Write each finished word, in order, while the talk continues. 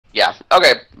Yeah.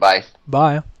 Okay. Bye.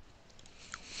 Bye.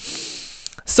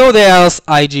 So there's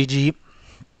IGG.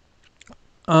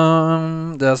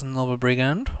 There's Noble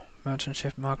Brigand. Merchant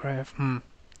Shift Margrave.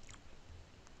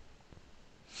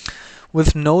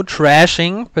 With no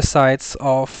trashing besides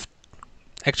of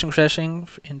action crashing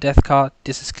in death card,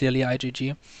 this is clearly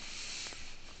IGG.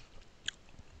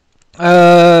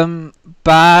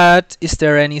 But is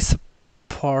there any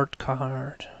support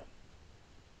card?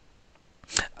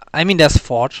 I mean, there's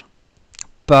Forge,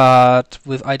 but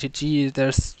with IGG,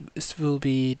 it will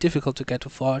be difficult to get to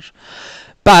Forge.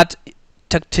 But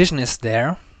Tactician is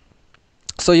there,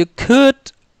 so you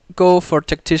could go for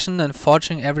Tactician and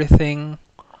forging everything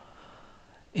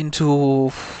into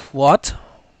what?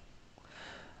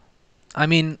 I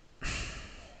mean,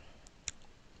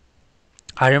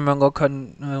 Ironmonger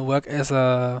can work as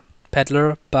a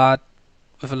peddler, but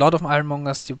with a lot of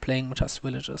Ironmongers, you're playing just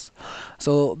villages.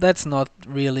 So that's not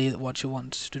really what you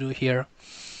want to do here.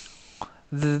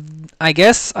 I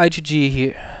guess IGG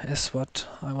here is what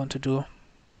I want to do.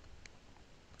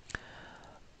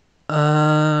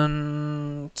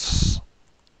 And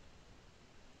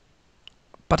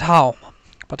but how?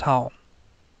 But how?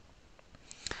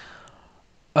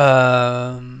 Do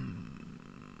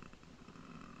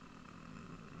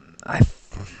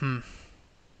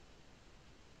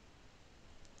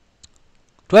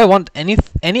I want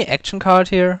any action card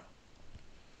here?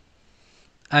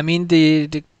 I mean,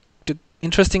 the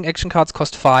interesting action cards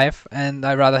cost 5, and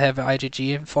I rather have an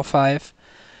IGG for 5.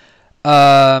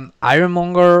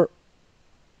 Ironmonger.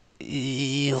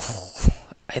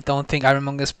 I don't think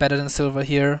Ironmonger is better than Silver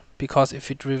here, because if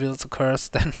it reveals a curse,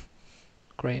 then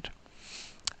great.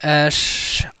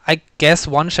 I guess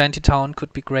one Shantytown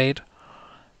could be great,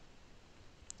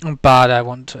 but I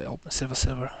want to open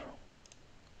Silver.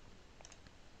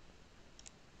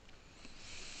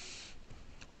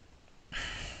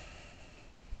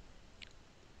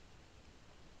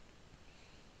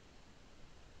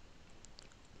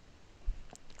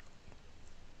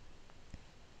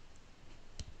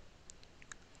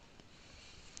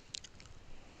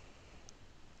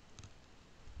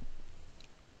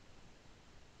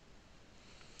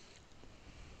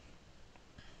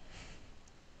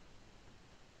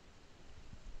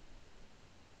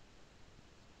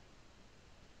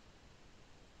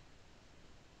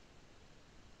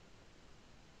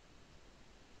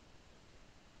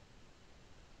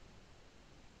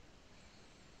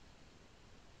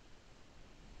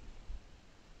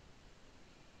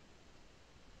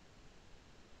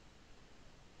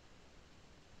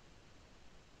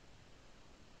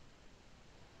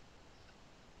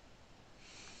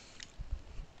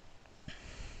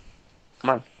 Come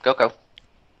on. Go.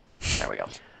 There we go.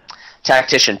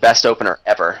 Tactician, best opener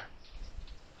ever.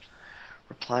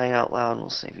 Replying out loud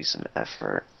will save you some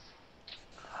effort.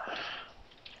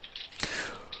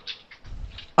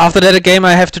 After that game,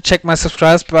 I have to check my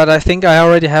subscribers, but I think I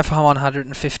already have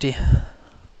 150.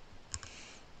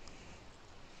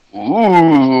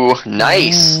 Ooh,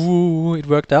 nice. Ooh, it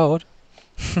worked out.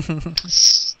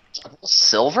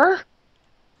 Silver?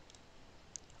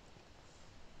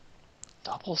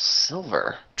 Double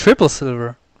silver. Triple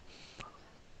silver.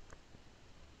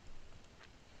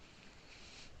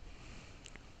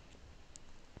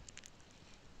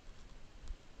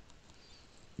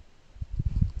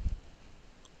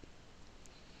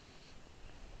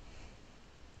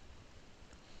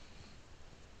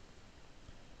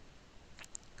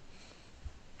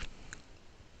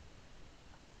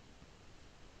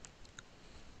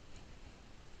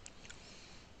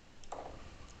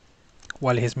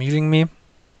 While he's muting me.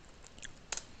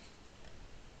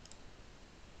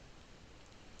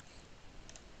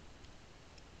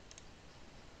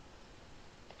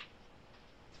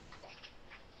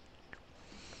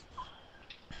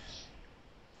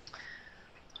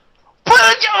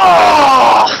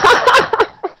 Oh!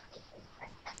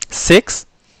 6?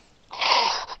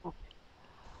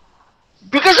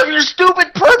 Because of your stupid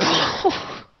purple!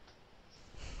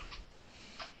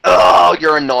 Oh,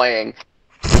 you're annoying.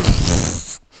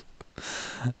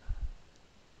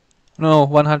 No,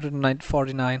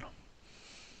 149.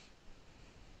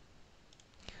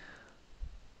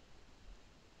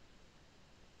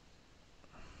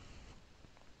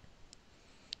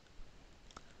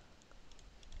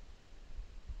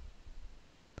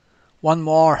 One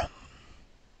more.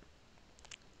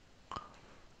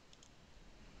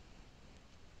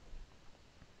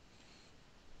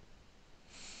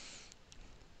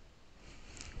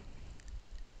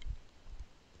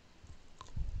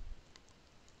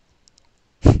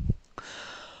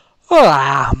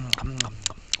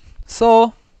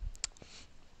 So,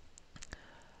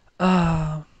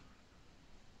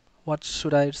 What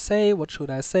should I say? What should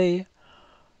I say?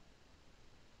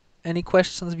 Any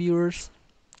questions, viewers?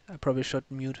 I probably should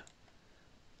mute.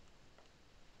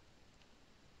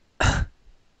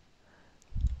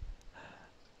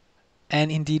 And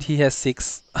indeed, he has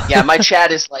 6. Yeah, my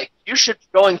chat is like, you should be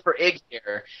going for IG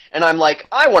here, and I'm like,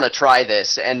 I want to try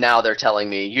this, and now they're telling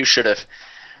me you should have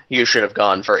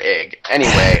gone for IG.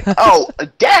 Anyway, oh, a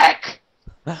deck.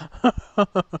 How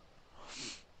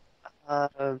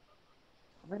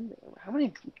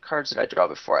many cards did I draw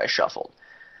before I shuffled?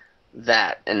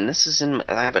 That, and this is I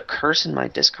have a curse in my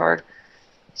discard,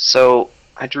 so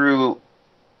I drew.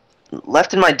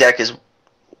 Left in my deck is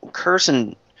curse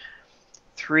and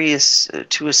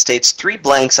 2 estates, 3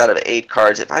 blanks out of 8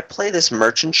 cards. If I play this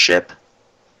merchant ship,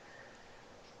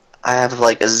 I have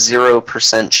like a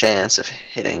 0% chance of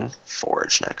hitting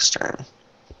Forge next turn.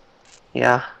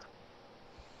 Yeah.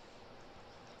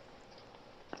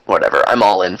 Whatever, I'm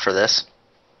all in for this.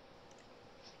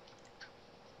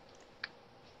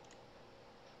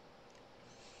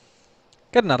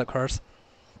 Get another curse.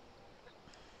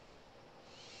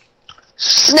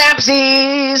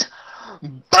 Snapsies!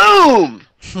 Boom!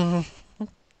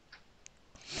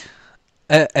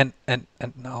 And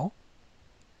now?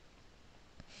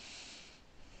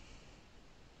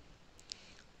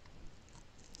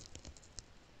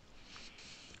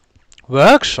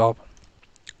 Workshop.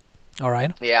 All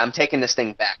right. Yeah, I'm taking this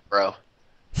thing back, bro.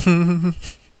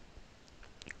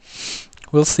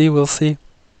 We'll see. We'll see.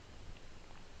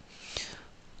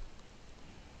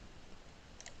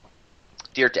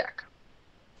 Dear deck.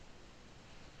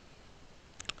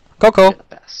 Coco. You're the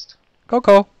best.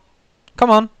 Coco. Come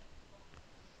on.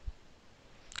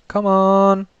 Come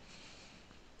on.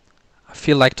 I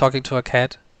feel like talking to a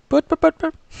cat. But.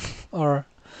 Or.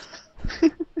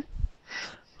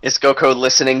 Is Goko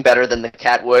listening better than the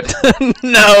cat would?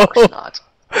 No. Of course not.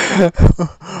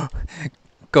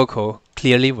 Goko,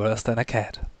 clearly worse than a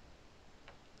cat.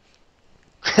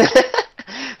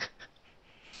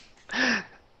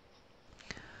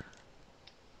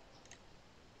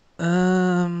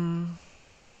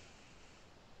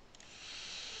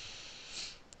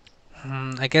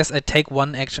 I guess I take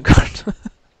 1 action card.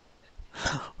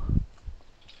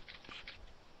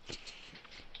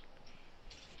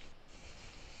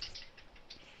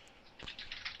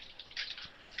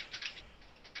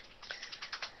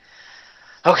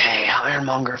 Okay,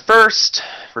 Ironmonger first.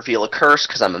 Reveal a curse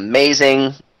because I'm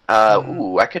amazing.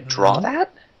 Ooh, I could draw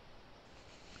that?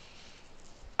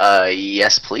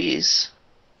 Yes, please.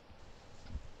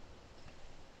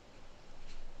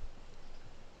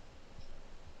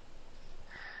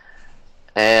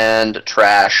 And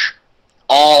trash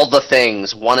all the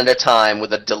things one at a time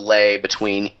with a delay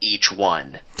between each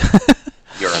one.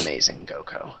 You're amazing,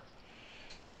 Goko.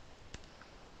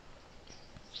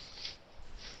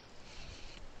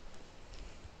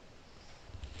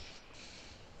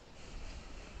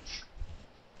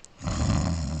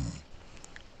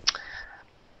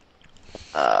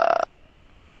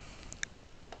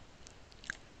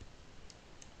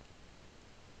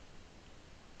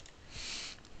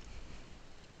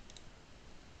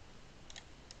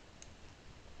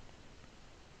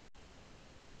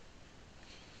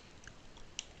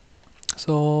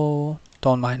 So,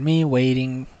 don't mind me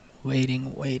waiting.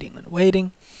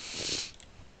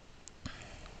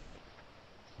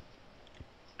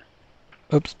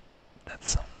 Oops.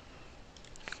 That's...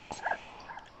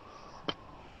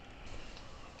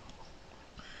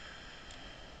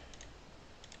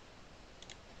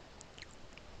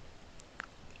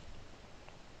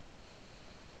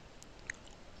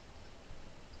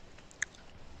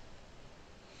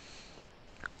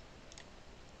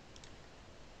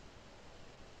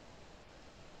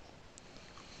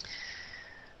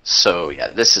 So, yeah,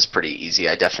 this is pretty easy.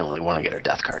 I definitely want to get a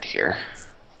death card here.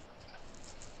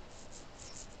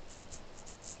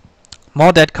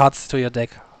 More dead cards to your deck.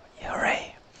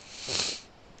 Hooray.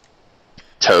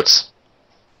 Totes.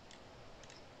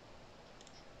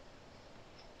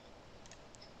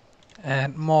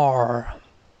 And more.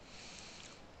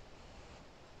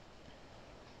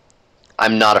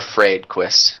 I'm not afraid,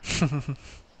 Quist.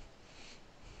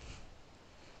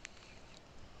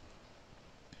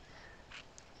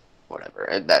 Whatever.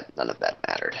 None of that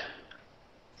mattered.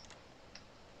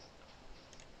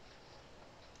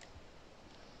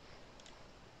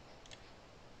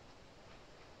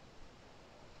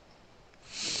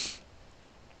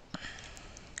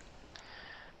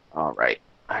 All right.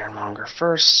 Ironmonger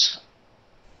first.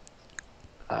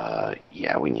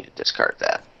 Yeah, we need to discard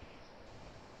that.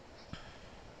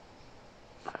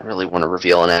 I really want to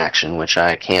reveal an action, which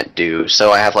I can't do.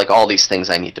 So I have like all these things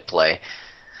I need to play.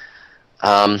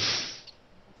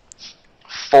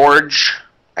 forge,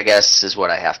 I guess, is what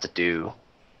I have to do.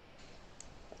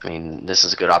 I mean, this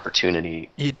is a good opportunity.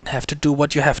 You have to do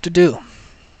what you have to do.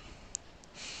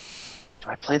 Do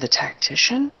I play the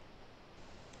Tactician?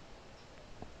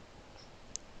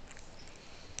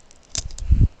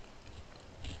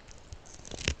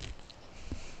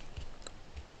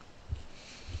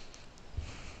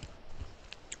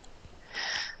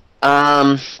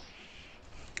 Um,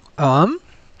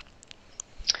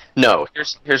 no.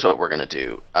 Here's what we're gonna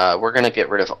do. We're gonna get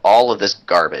rid of all of this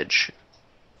garbage.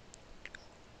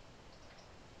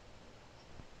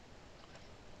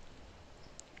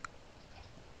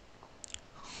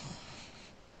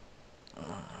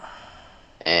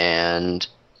 And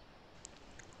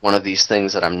one of these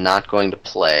things that I'm not going to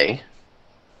play.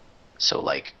 So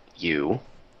like you.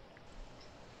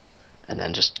 And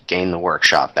then just gain the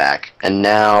workshop back. And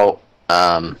now,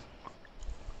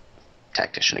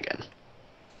 Tactician again.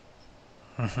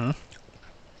 Mm-hmm.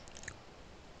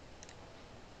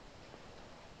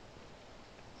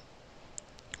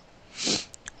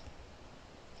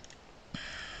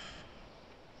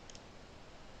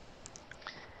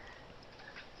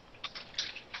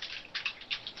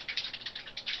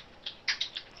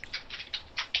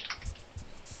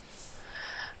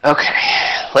 Okay,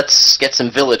 let's get some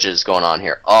villages going on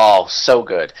here. Oh, so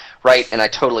good. Right, and I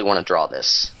totally want to draw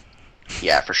this.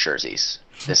 Yeah, for sure, Z's.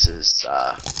 This is,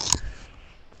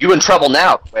 you in trouble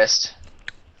now, Quist.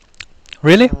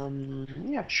 Really?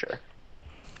 Yeah, sure.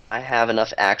 I have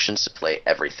enough actions to play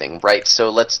everything. Right, so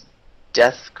let's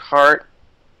death card.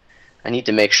 I need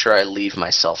to make sure I leave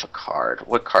myself a card.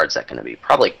 What card's that going to be?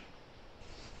 Probably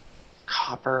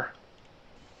copper.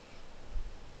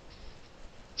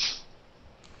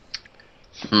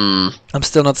 I'm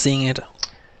still not seeing it.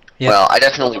 Yet. Well, I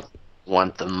definitely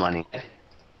want the money.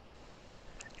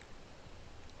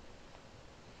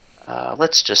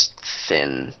 Let's just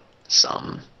thin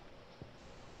some.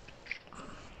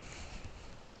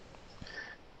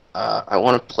 I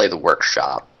want to play the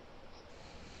workshop.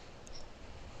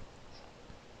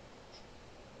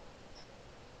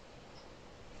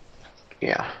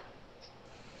 Yeah.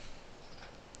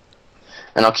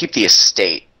 And I'll keep the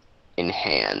estate in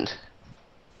hand.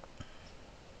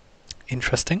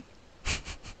 Interesting.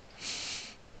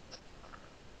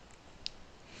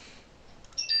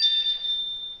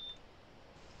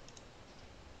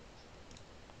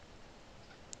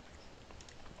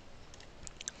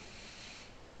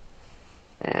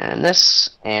 And this,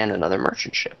 and another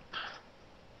merchant ship.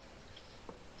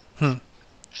 No,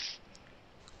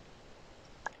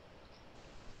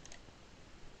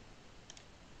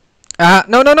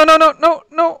 no, no, no, no, no,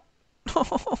 no.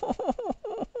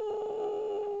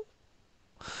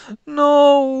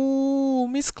 No,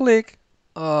 misclick.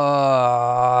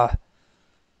 What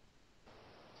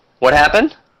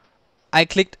happened? I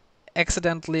clicked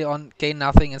accidentally on gain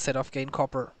nothing instead of gain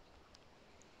copper.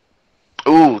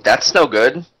 Ooh, that's no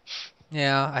good.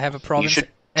 Yeah, I have a You province. should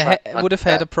I try would have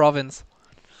had a that. province.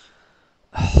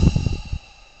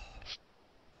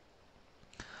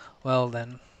 Well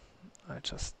then, I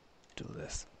just do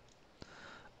this.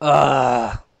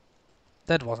 That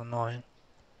was annoying.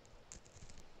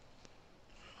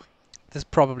 This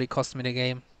probably cost me the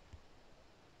game.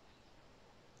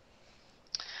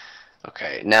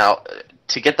 Okay, now,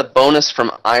 to get the bonus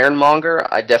from Ironmonger,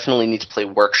 I definitely need to play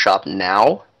Workshop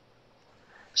now,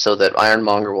 so that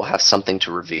Ironmonger will have something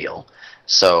to reveal.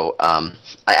 So, I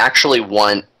actually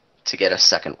want to get a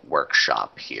second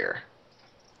Workshop here.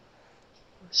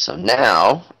 So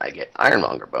now, I get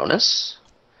Ironmonger bonus,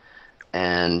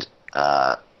 and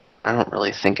I don't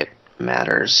really think it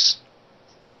matters.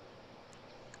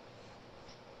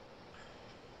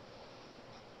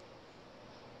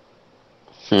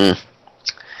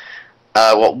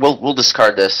 Well, we'll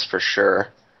discard this for sure.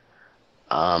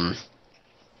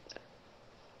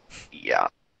 Yeah.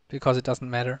 Because it doesn't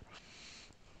matter.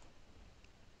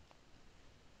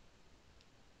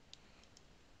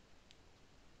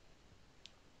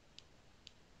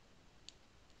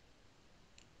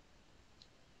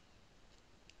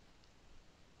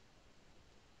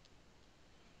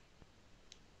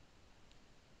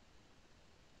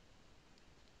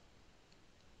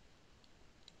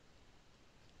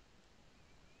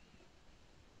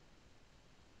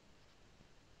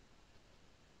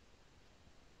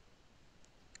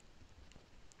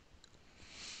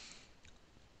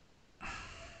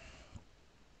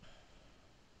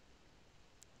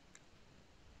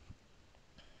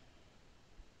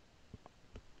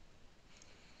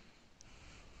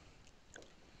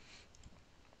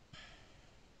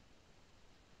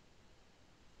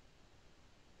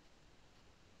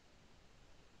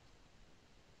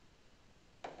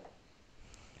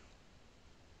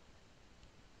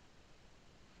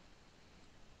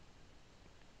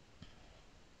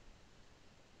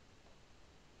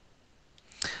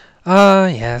 Ah,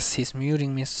 yes, he's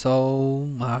muting me so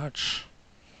much.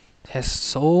 He has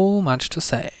so much to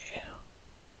say.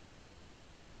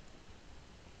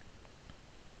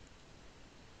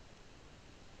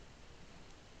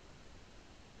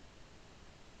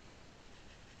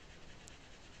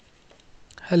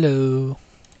 Hello.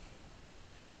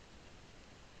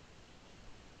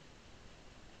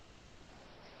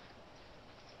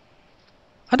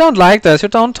 I don't like this. You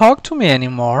don't talk to me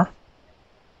anymore.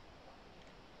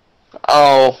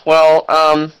 Oh, well,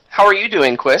 how are you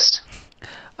doing, Quist?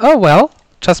 Oh well,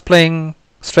 just playing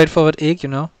straightforward egg, you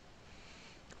know.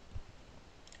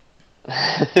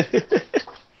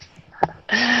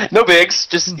 No bigs,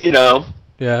 just, you know,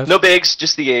 Yes. no bigs,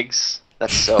 just the eggs.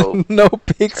 That's so No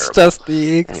pigs, terrible. just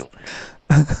the eggs.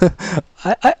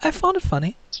 Anyway, I found it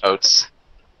funny. totes.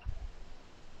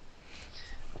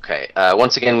 Okay,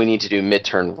 once again, we need to do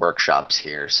mid-turn workshops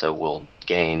here, so we'll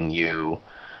gain you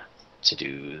to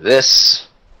do this.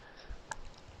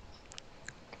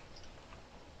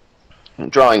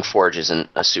 Drawing Forge isn't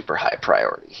a super high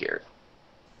priority here.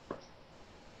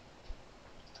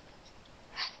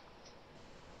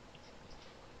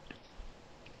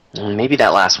 Maybe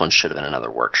that last one should have been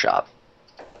another workshop.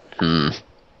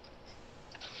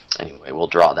 Anyway, we'll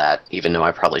draw that, even though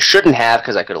I probably shouldn't have,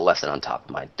 because I could have left it on top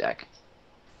of my deck.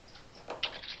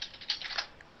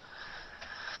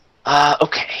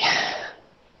 Okay.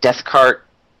 Death Cart,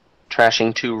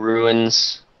 trashing 2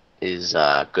 ruins is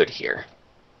good here.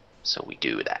 So we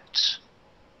do that.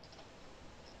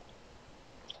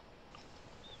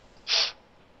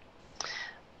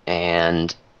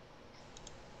 And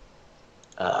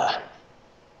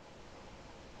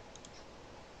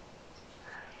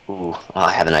ooh,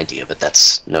 I have an idea, but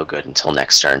that's no good until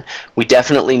next turn. We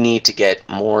definitely need to get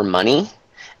more money,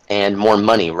 and more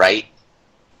money, right?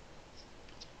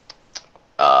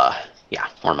 Yeah,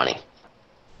 more money.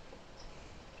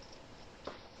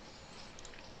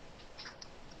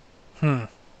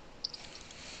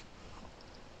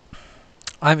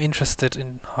 I'm interested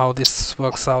in how this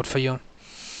works out for you.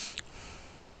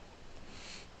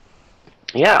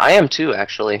 Yeah, I am too,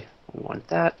 actually. We want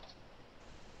that.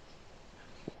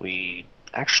 We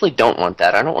actually don't want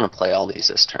that. I don't want to play all these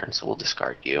this turn, so we'll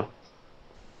discard you.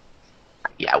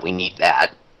 Yeah, we need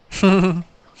that. I'm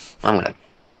gonna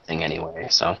thing anyway,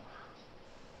 so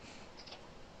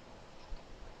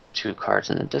 2 cards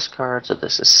in the discard, so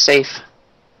this is safe.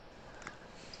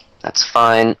 That's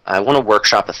fine. I want to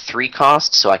workshop a 3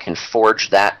 cost, so I can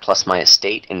forge that plus my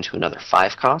estate into another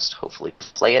 5 cost. Hopefully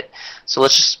play it. So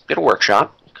let's just get a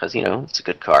workshop, because, you know, it's a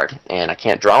good card. And I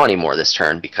can't draw anymore this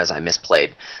turn because I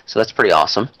misplayed. So that's pretty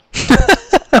awesome.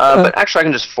 But actually I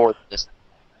can just forge this.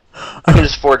 I can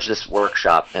just forge this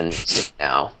workshop and stick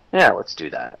now. Yeah, let's do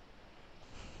that.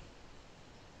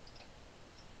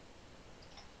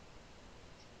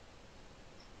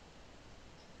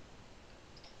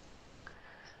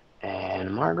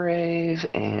 And Margrave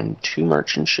and 2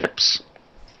 merchant ships.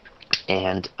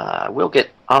 And we'll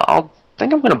get. I'll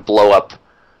think I'm going to blow up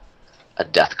a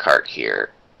death cart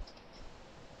here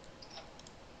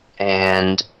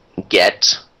and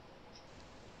get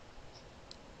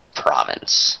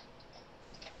province.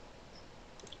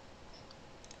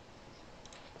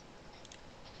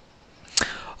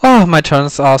 Oh, my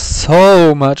turns are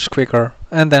so much quicker.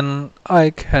 And then I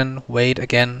can wait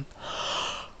again.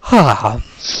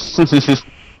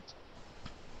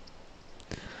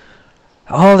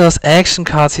 All those action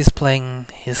cards he's playing,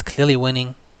 he's clearly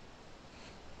winning.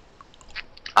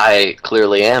 I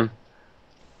clearly am.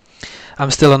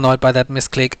 I'm still annoyed by that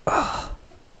misclick. Ugh.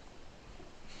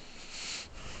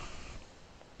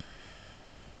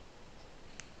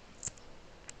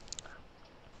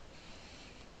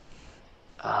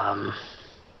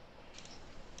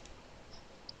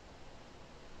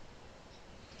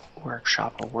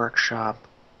 Workshop a workshop.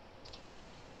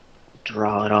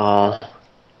 Draw it all.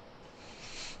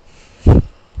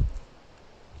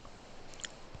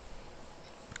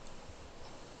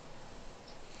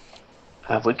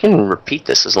 We can repeat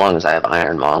this as long as I have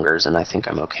Ironmongers, and I think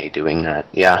I'm okay doing that.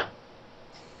 Yeah.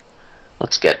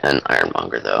 Let's get an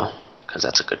Ironmonger, though, because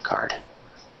that's a good card.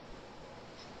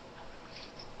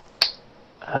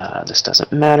 This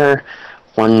doesn't matter.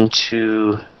 1,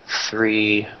 2,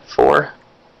 3, 4.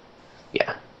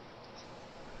 Yeah.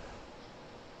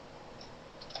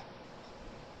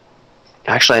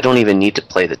 Actually, I don't even need to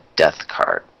play the death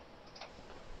card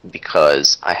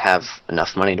because I have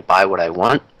enough money to buy what I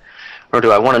want. Or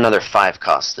do I want another 5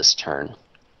 cost this turn?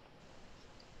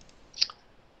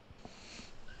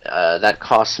 That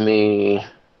costs me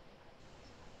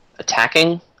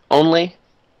attacking only.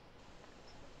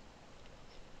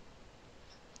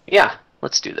 Yeah,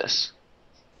 let's do this.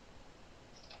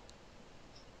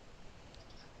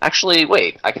 Actually,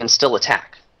 wait, I can still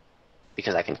attack.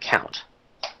 Because I can count.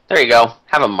 There you go.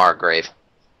 Have a Margrave.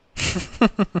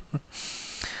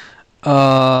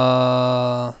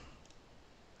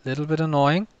 Little bit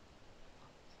annoying.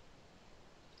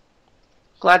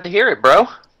 Glad to hear it, bro.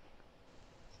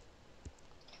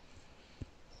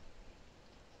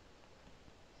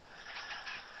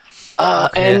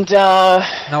 Okay. And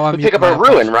Now I we mute pick up my a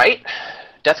ruin, opponent. right?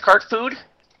 Death card food?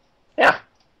 Yeah.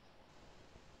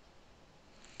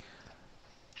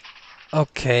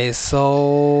 Okay,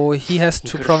 so he has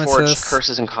You two could have forged provinces.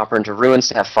 curses and copper into ruins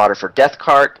to have fodder for death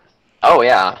card. Oh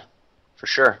yeah, for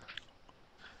sure.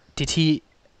 Did he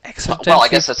accidentally Well, I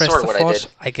guess that's press sort of the what forge? I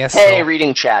did. I guess Hey, so.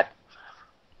 reading chat.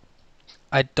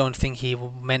 I don't think he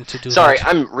meant to do Sorry, that.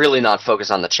 I'm really not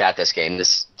focused on the chat this game.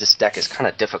 This deck is kind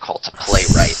of difficult to play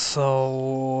right.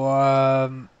 So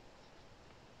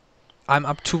I'm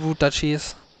up 2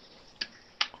 duchies,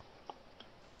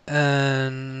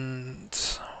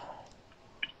 and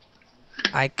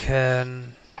I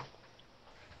can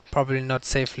probably not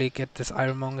safely get this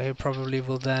Ironmonger. He probably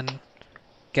will then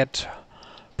get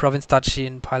Province Duchy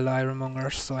and pile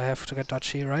Ironmongers, so I have to get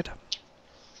Duchy, right?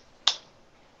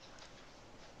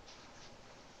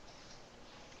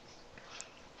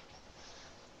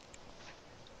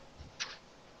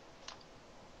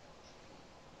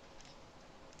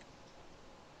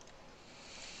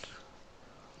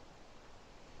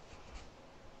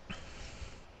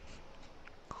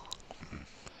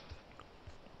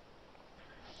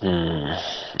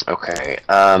 Okay.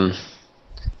 I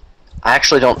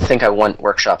actually don't think I want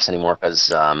workshops anymore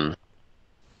because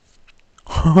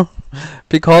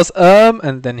Because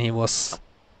and then he was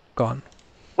gone.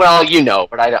 well, you know,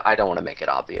 but I don't want to make it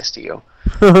obvious to you.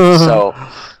 So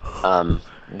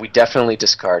we definitely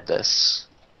discard this.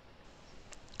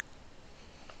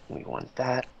 We want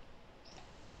that.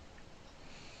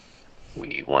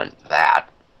 We want that.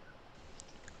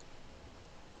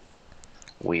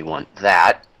 We want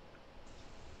that.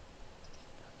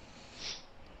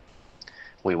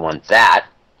 We want that.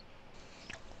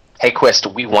 Hey, Quist,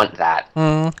 we want that.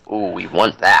 Ooh, we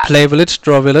want that. Play village,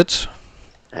 draw village.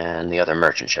 And the other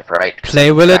merchant ship, right? Play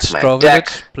village, draw deck.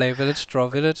 village. Play village, draw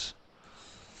village.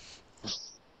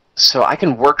 So I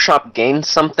can workshop gain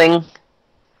something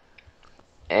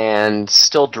and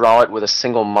still draw it with a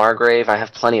single Margrave. I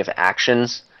have plenty of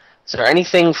actions. Is there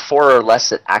anything 4 or less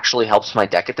that actually helps my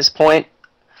deck at this point?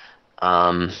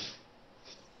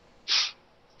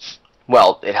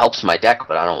 Well, it helps my deck,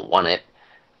 but I don't want it.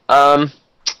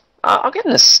 I'll get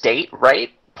an estate,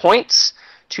 right? Points.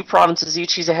 2 provinces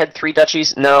each. He's ahead 3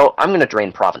 duchies. No, I'm going to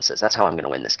drain provinces. That's how I'm going to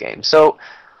win this game. So,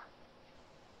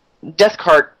 Death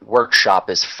Cart Workshop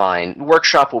is fine.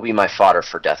 Workshop will be my fodder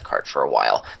for Death Cart for a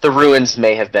while. The ruins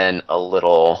may have been a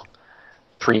little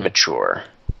premature.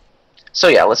 So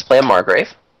yeah, let's play a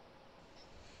Margrave.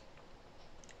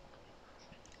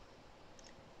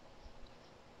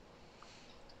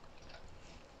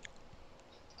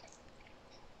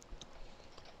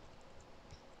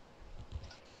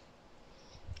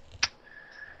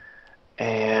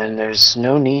 And there's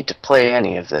no need to play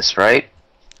any of this, right?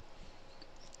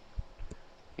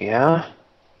 Yeah.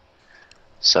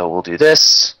 So we'll do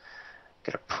this,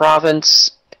 get a province,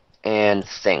 and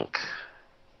think.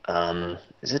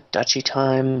 Is it duchy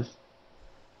time?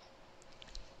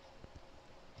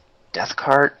 Death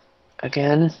cart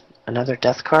again? Another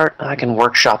death cart? I can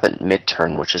workshop it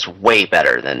mid-turn, which is way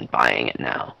better than buying it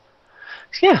now.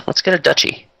 So yeah, let's get a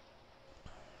duchy.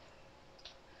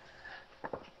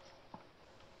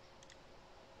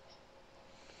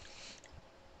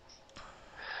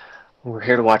 We're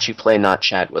here to watch you play, not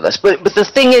chat with us. But the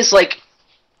thing is, like,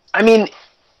 I mean,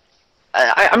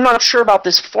 I'm not sure about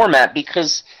this format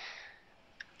because,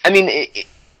 I mean,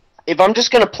 if I'm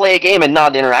just going to play a game and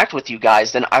not interact with you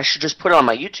guys, then I should just put it on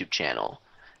my YouTube channel.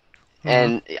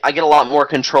 And I get a lot more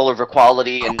control over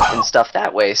quality and stuff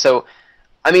that way. So,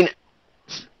 I mean,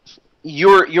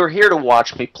 you're here to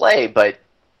watch me play, but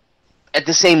at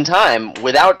the same time,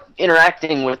 without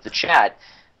interacting with the chat,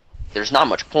 there's not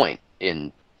much point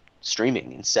in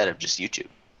streaming instead of just YouTube.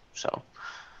 So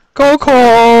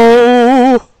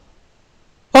Coco!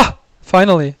 Ah,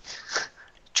 finally.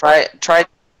 try type.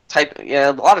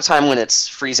 Yeah, a lot of time when it's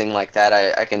freezing like that,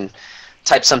 I can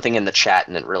type something in the chat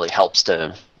and it really helps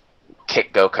to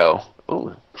kick Goko.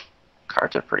 Ooh,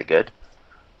 cards are pretty good.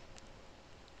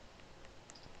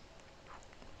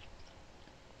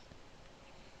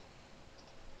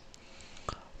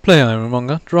 Play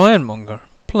Ironmonger, draw Ironmonger.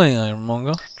 Play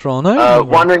Ironmonger, draw an Ironmonger.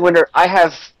 Wandering Winter. I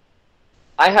have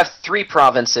 3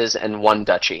 provinces and 1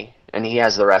 duchy and he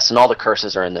has the rest, and all the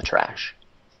curses are in the trash.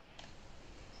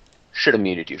 Should have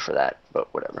muted you for that,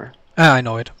 but whatever. I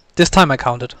know it. This time I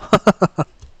counted.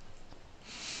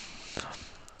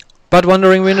 But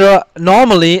Wandering Window,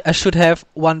 normally I should have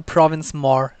one province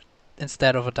more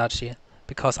instead of a duchy,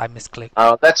 because I misclicked.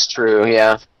 Oh, that's true,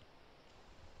 yeah.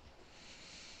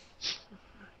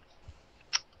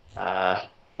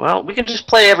 Well, we can just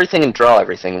play everything and draw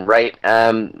everything, right?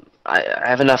 I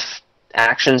have enough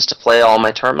actions to play all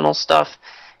my terminal stuff.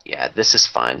 Yeah, this is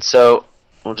fine. So,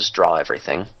 we'll just draw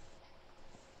everything.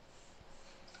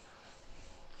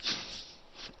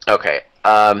 Okay,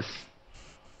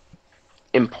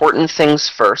 important things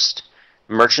first.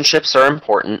 Merchant ships are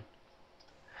important.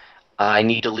 I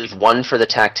need to leave one for the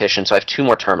Tactician, so I have 2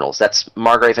 more terminals. That's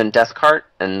Margrave and Deathcart,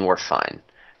 and we're fine.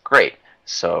 Great.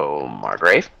 So,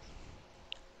 Margrave.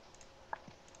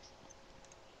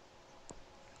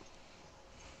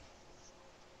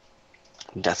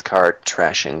 Deathcart,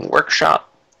 Trashing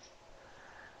Workshop.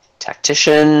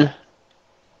 Tactician.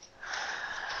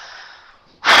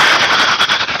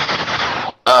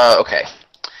 Okay.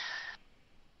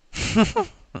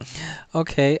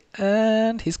 Okay,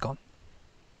 and he's gone.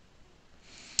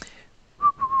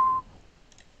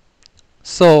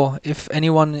 So, if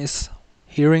anyone is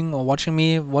hearing or watching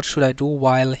me, what should I do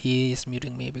while he is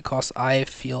muting me? Because I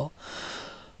feel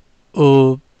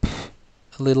a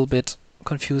little bit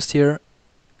confused here.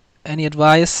 Any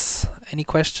advice? Any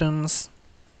questions?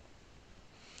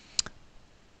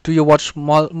 Do you watch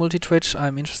multi-Twitch?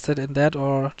 I'm interested in that,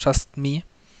 or just me?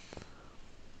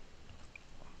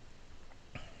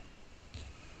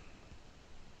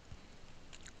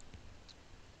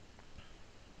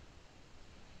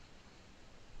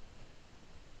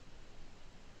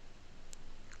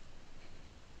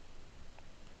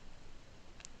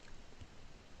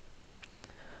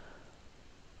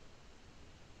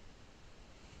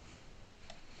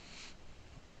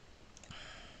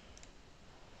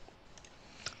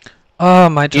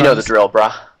 My turns. You know the drill,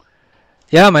 brah.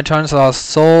 Yeah, my turns are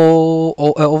so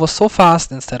over so fast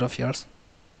instead of yours.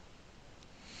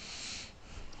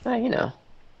 You know.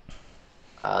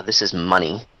 This is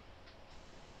money.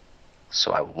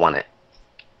 So I want it.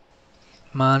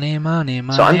 Money, money,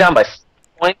 money. So I'm down by 4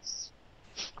 points.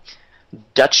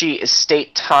 Duchy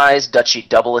estate ties. Duchy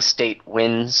double estate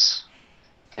wins.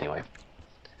 Anyway.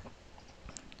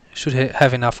 Should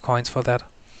have enough coins for that.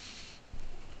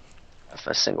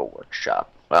 A single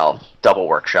workshop. Well, double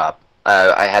workshop.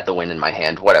 I had the win in my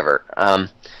hand. Whatever.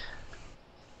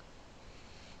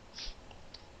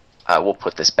 We'll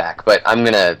put this back, but I'm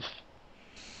gonna.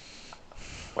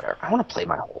 Whatever. I want to play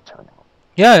my whole turn out.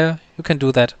 Yeah, you can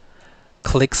do that.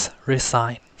 Clicks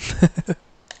resign.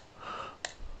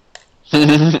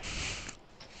 Hey,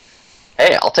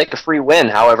 I'll take a free win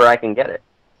however I can get it.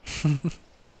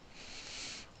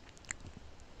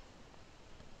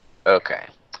 Okay.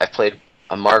 I've played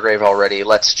a Margrave already.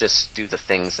 Let's just do the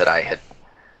things that I had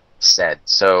said.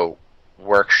 So,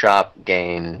 workshop,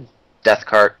 gain,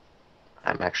 Deathcart.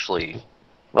 I'm actually...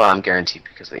 Well, I'm guaranteed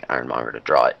because of the Ironmonger to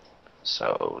draw it.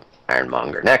 So,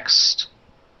 Ironmonger next.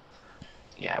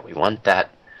 Yeah, we want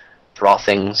that. Draw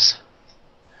things.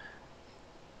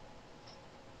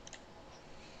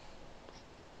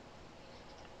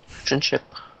 Merchant ship.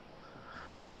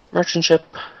 Merchant ship.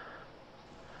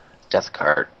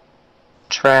 Deathcart.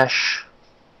 Trash.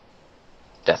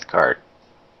 Deathcart.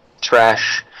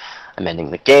 Trash. I'm ending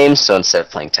the game, so instead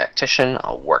of playing Tactician,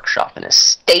 I'll workshop an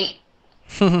estate.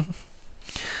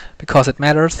 Because it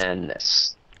matters. And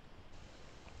this.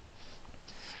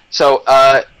 So,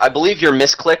 I believe your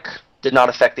misclick did not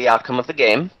affect the outcome of the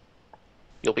game.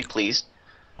 You'll be pleased.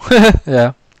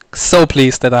 Yeah. So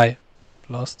pleased that I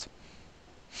lost.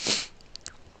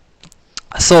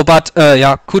 So, but,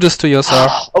 yeah, kudos to you, sir.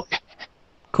 Okay.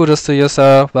 Kudos to you,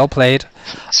 sir. Well played.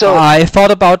 So, I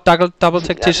thought about double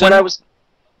Tactician, when I was...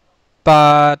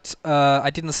 but I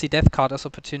didn't see Deathcart as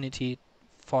opportunity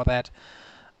for that.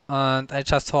 And I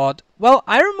just thought, well,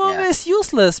 Ironmonger is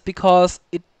useless because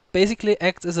it basically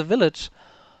acts as a village.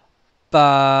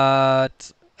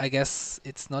 But I guess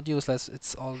it's not useless.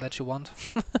 It's all that you want.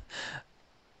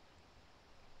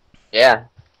 Yeah.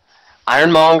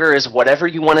 Ironmonger is whatever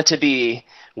you want it to be,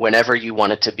 whenever you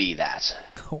want it to be that.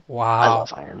 Wow. I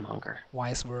love Ironmonger.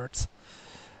 Wise words.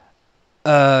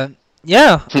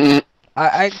 Yeah.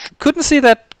 I couldn't see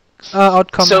that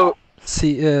outcome. So,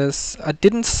 I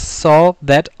didn't saw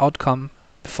that outcome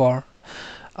before.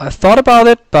 I thought about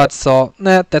it, but saw,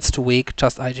 nah, that's too weak.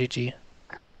 Just IGG.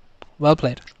 Well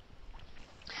played.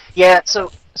 yeah,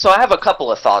 so I have a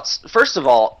couple of thoughts. First of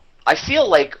all, I feel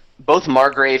like both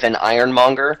Margrave and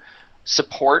Ironmonger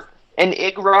support an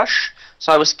IG rush,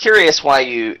 so I was curious why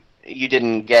you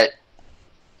didn't get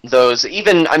those.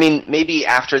 Even, I mean, maybe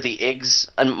after the IGs,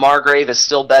 a Margrave is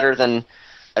still better than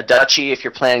a Duchy if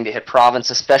you're planning to hit Province,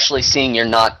 especially seeing you're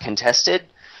not contested.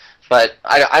 But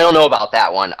I don't know about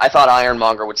that one. I thought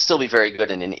Ironmonger would still be very good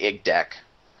in an IG deck.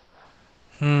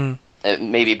 Hmm.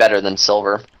 Maybe better than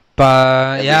Silver, But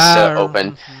at least yeah,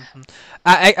 open.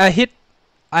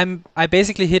 I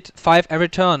basically hit 5 every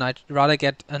turn. I'd rather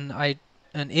get an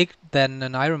Ig than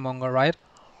an Ironmonger, right?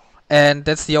 And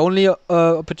that's the only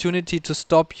opportunity to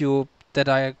stop you, that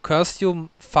I curse you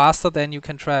faster than you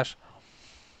can trash.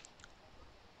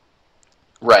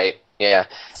 Right, yeah.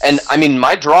 And, I mean,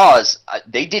 my draws,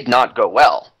 they did not go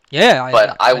well, Yeah,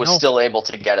 but I I was know. still able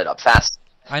to get it up fast.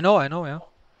 I know, yeah.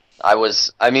 I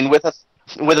mean, with a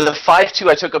 5-2,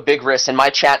 I took a big risk, and my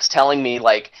chat's telling me,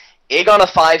 like, Ig on a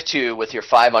 5-2 with your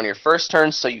 5 on your first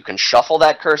turn so you can shuffle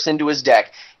that curse into his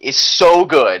deck is so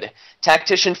good.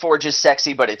 Tactician Forge is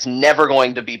sexy, but it's never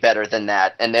going to be better than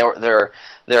that, and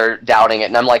they're doubting it,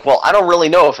 and I'm like, well, I don't really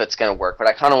know if it's going to work, but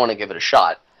I kind of want to give it a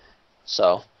shot.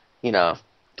 So, you know,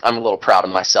 I'm a little proud of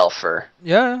myself for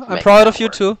Yeah, I'm making proud that of you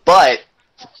work. too. But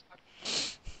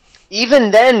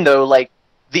even then, though, like,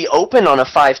 the open on a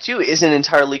 5-2 isn't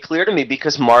entirely clear to me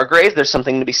because Margrave, there's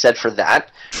something to be said for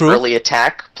that. True. Early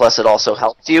attack, plus it also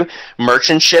helps you.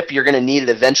 Merchant ship, you're going to need it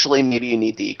eventually. Maybe you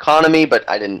need the economy, but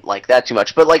I didn't like that too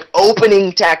much. But, like,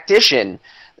 opening Tactician,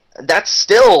 that's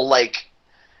still, like,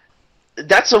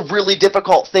 that's a really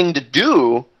difficult thing to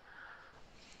do,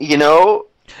 you know?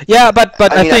 Yeah, but I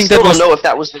I mean, I think still that was don't know if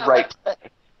that was the right play.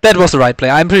 that was the right play.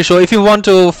 I'm pretty sure if you want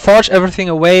to forge everything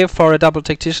away for a double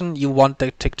Tactician, you want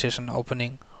the Tactician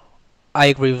opening. I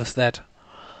agree with that.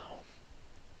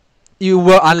 You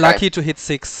were unlucky to hit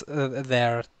 6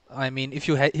 there. I mean, if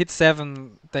you hit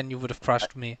 7, then you would have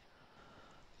crushed me.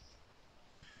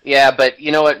 Yeah, but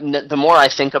you know what? The more I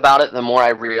think about it, the more I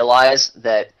realize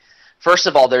that, first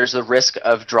of all, there's the risk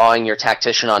of drawing your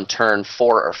Tactician on turn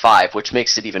 4 or 5, which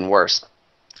makes it even worse.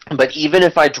 But even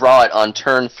if I draw it on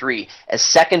turn 3, as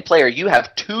second player, you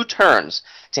have 2 turns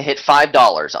to hit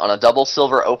 $5 on a double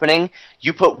silver opening.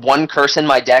 You put 1 curse in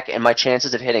my deck, and my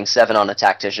chances of hitting 7 on a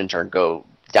Tactician turn go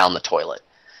down the toilet.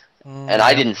 And I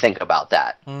Yeah. didn't think about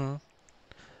that.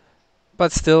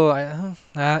 But still,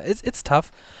 it's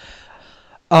tough.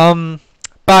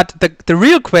 But the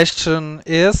real question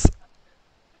is,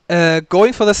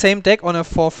 going for the same deck on a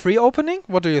 4-3 opening?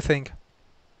 What do you think?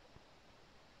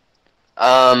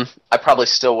 I probably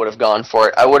still would have gone for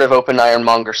it. I would have opened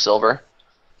Ironmonger Silver.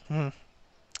 Hmm.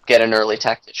 Get an early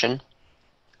Tactician.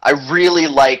 I really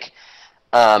like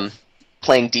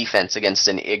playing defense against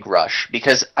an IG Rush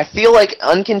because I feel like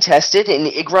uncontested, an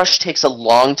IG Rush takes a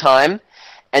long time,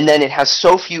 and then it has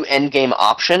so few endgame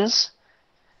options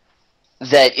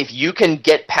that if you can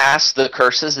get past the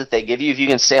curses that they give you, if you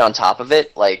can stay on top of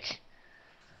it, like,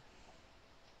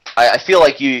 I feel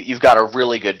like you've got a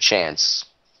really good chance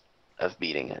of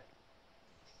beating it.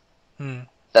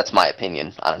 That's my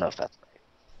opinion. I don't know if that's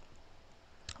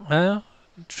right.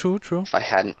 True. If I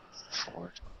hadn't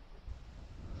forward.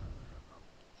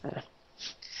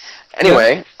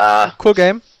 Anyway, cool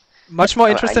game. Much more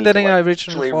interesting than I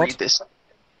originally actually read thought. this.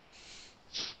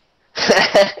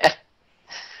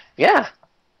 Yeah,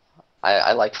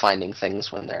 I like finding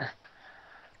things when they're,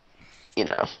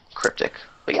 cryptic.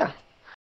 But yeah.